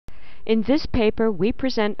In this paper, we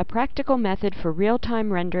present a practical method for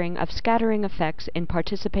real-time rendering of scattering effects in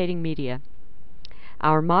participating media.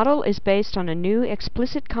 Our model is based on a new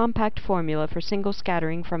explicit compact formula for single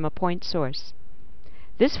scattering from a point source.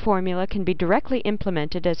 This formula can be directly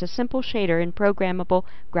implemented as a simple shader in programmable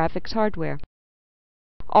graphics hardware.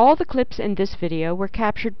 All the clips in this video were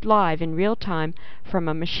captured live in real time from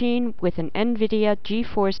a machine with an NVIDIA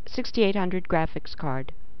GeForce 6800 graphics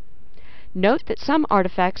card. Note that some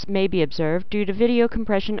artifacts may be observed due to video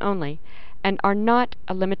compression only, and are not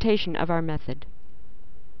a limitation of our method.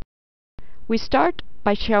 We start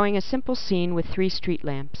by showing a simple scene with 3 street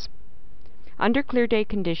lamps. Under clear day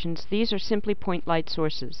conditions, these are simply point light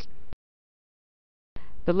sources.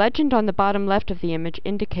 The legend on the bottom left of the image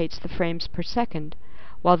indicates the frames per second,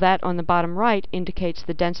 while that on the bottom right indicates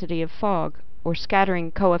the density of fog, or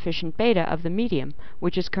scattering coefficient beta of the medium,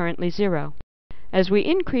 which is currently 0. As we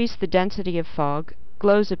increase the density of fog,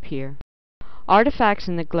 glows appear. Artifacts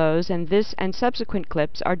in the glows and this and subsequent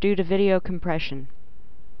clips are due to video compression.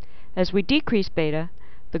 As we decrease beta,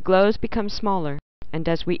 the glows become smaller, and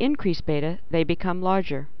as we increase beta, they become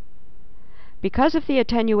larger. Because of the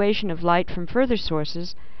attenuation of light from further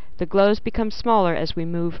sources, the glows become smaller as we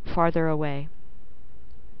move farther away.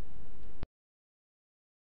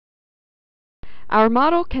 Our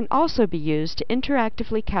model can also be used to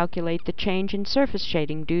interactively calculate the change in surface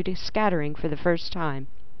shading due to scattering for the first time.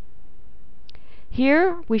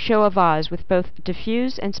 Here we show a vase with both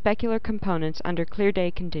diffuse and specular components under clear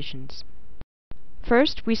day conditions.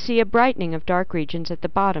 First, we see a brightening of dark regions at the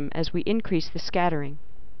bottom as we increase the scattering.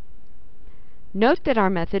 Note that our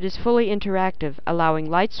method is fully interactive, allowing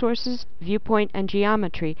light sources, viewpoint, and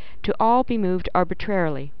geometry to all be moved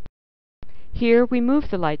arbitrarily. Here we move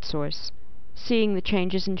the light source, seeing the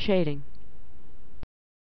changes in shading.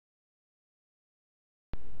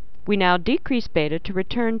 We now decrease beta to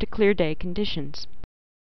return to clear day conditions.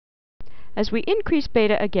 As we increase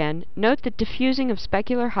beta again, note the diffusing of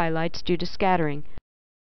specular highlights due to scattering,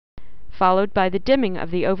 followed by the dimming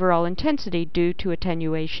of the overall intensity due to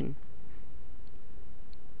attenuation.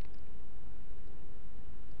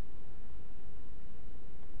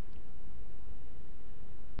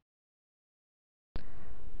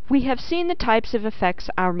 We have seen the types of effects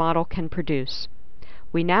our model can produce.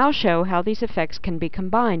 We now show how these effects can be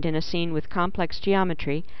combined in a scene with complex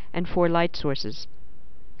geometry and 4 light sources.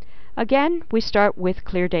 Again, we start with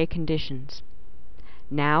clear day conditions.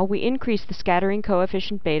 Now we increase the scattering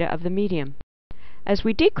coefficient beta of the medium. As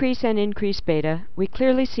we decrease and increase beta, we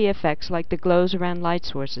clearly see effects like the glows around light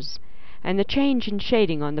sources, and the change in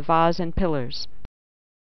shading on the vase and pillars.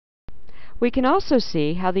 We can also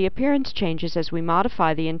see how the appearance changes as we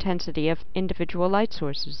modify the intensity of individual light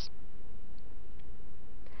sources.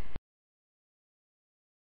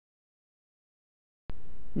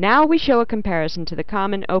 Now we show a comparison to the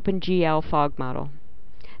common OpenGL fog model.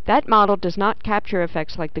 That model does not capture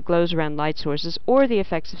effects like the glows around light sources or the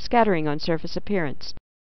effects of scattering on surface appearance.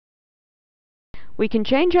 We can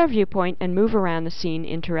change our viewpoint and move around the scene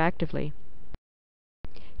interactively.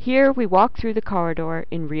 Here we walk through the corridor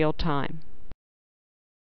in real time.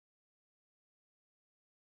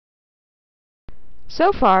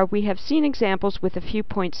 So far, we have seen examples with a few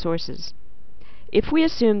point sources. If we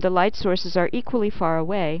assume the light sources are equally far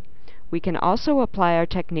away, we can also apply our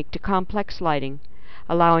technique to complex lighting,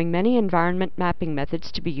 allowing many environment mapping methods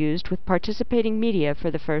to be used with participating media for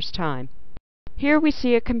the first time. Here we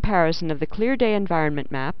see a comparison of the clear day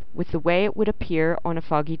environment map with the way it would appear on a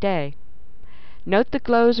foggy day. Note the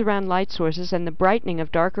glows around light sources and the brightening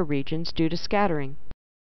of darker regions due to scattering.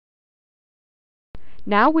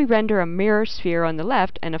 Now we render a mirror sphere on the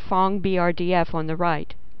left and a Phong BRDF on the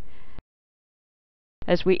right.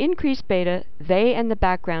 As we increase beta, they and the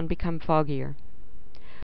background become foggier.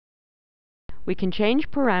 We can change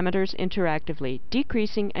parameters interactively,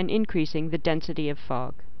 decreasing and increasing the density of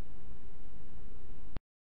fog.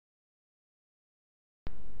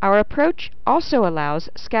 Our approach also allows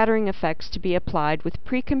scattering effects to be applied with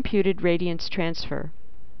pre-computed radiance transfer.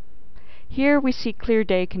 Here we see clear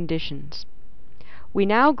day conditions. We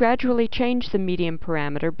now gradually change the medium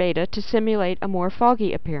parameter beta to simulate a more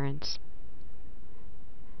foggy appearance.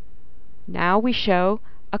 Now we show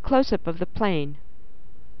a close-up of the plane.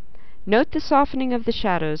 Note the softening of the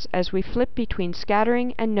shadows as we flip between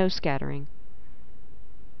scattering and no scattering.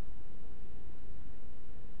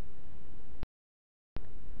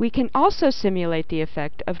 We can also simulate the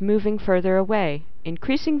effect of moving further away,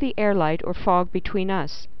 increasing the air light or fog between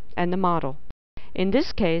us and the model. In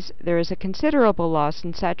this case, there is a considerable loss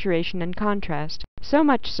in saturation and contrast, so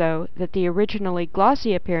much so that the originally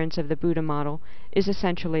glossy appearance of the Buddha model is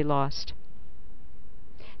essentially lost.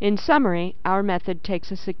 In summary, our method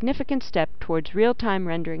takes a significant step towards real-time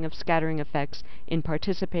rendering of scattering effects in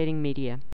participating media.